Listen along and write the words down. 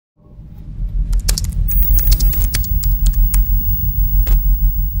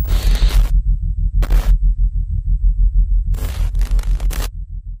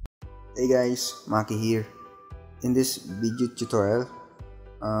guys, Maki here. In this video tutorial,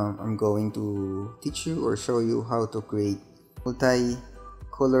 I'm going to teach you or show you how to create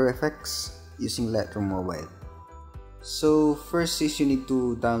multi-color effects using Lightroom Mobile. So first is you need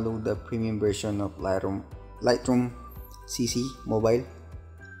to download the premium version of Lightroom CC Mobile.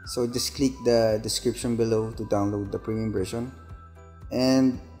 So just click the description below to download the premium version.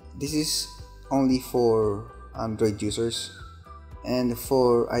 And this is only for Android users. And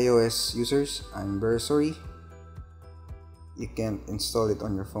for iOS users, I'm very sorry, you can't install it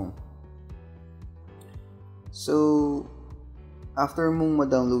on your phone. So after mong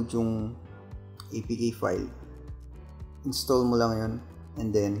ma-download yung APK file, install mo lang yun, and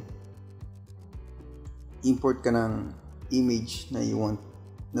then import ka ng image na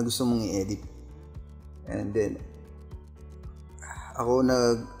na gusto mong i-edit. And then ako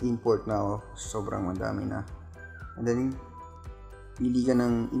nag-import na ako, sobrang madami na. And then pili ka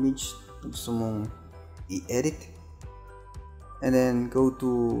ng image na gusto mong i-edit, and then go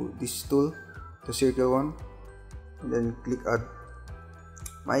to this tool, to circle one, and then click add.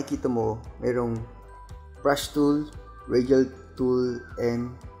 Makikita mo mayroong brush tool, radial tool,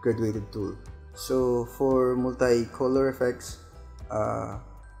 and graduated tool. So for multi-color effects,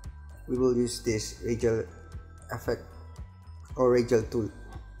 we will use this radial effect or radial tool.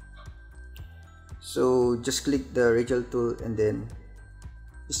 So just click the radial tool and then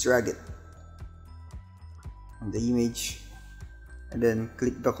just drag it on the image, and then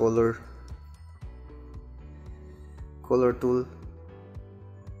click the color tool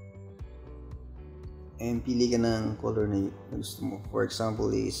and pili ka ng color na gusto mo. For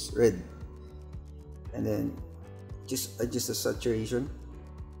example is red, and then just adjust the saturation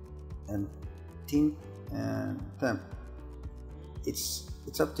and tint and temp. It's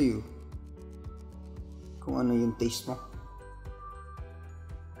up to you kung ano yung taste mo.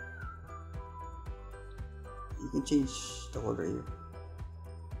 You can change the color here.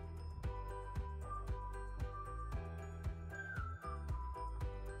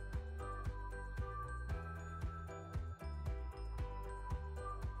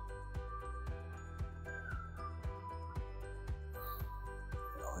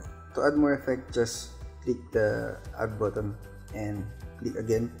 To add more effect, just click the add button and click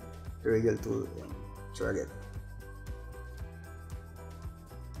again the radial tool and drag it.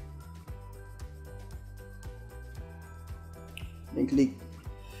 Then click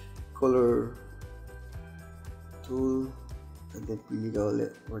color tool and then pili ka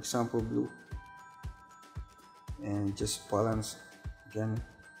ulit, for example blue, and just balance again,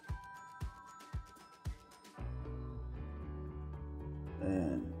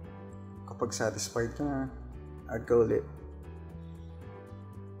 and kapag satisfied ka na, add ka ulit.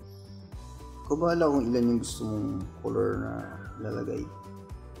 Kung bahala kung ilan yung gusto mong color na lalagay.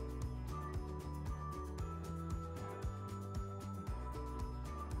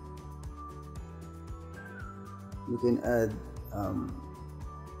 You can add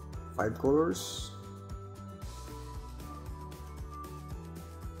 5 colors.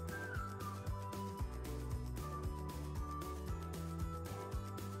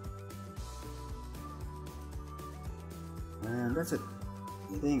 And that's it.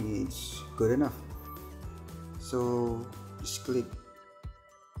 I think it's good enough. So just click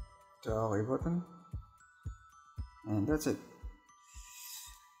the OK button, and that's it.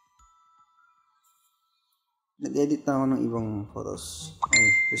 Nag-edit na ako ng ibang photos. Okay,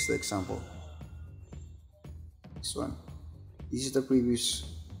 here's the example. This one. This is the previous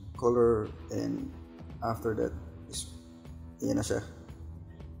color, and after that is yan na siya.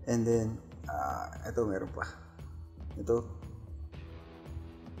 And then ito meron pa. Ito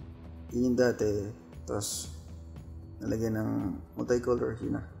yun yung dati, tapos nalagyan ng multicolor,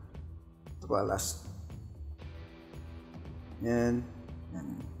 yun na. Ito pa last. Yan.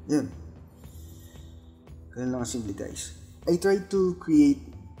 Ganun lang simple guys. I tried to create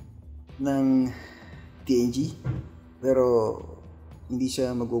ng TNG, pero hindi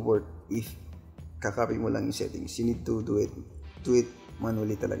siya mag-work if kakopy mo lang yung settings. You need to do it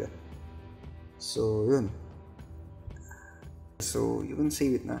manually talaga. So yun. So you can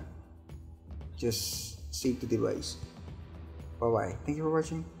save it na. Just save the device. Bye bye. Thank you for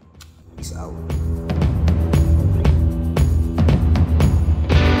watching. Peace out.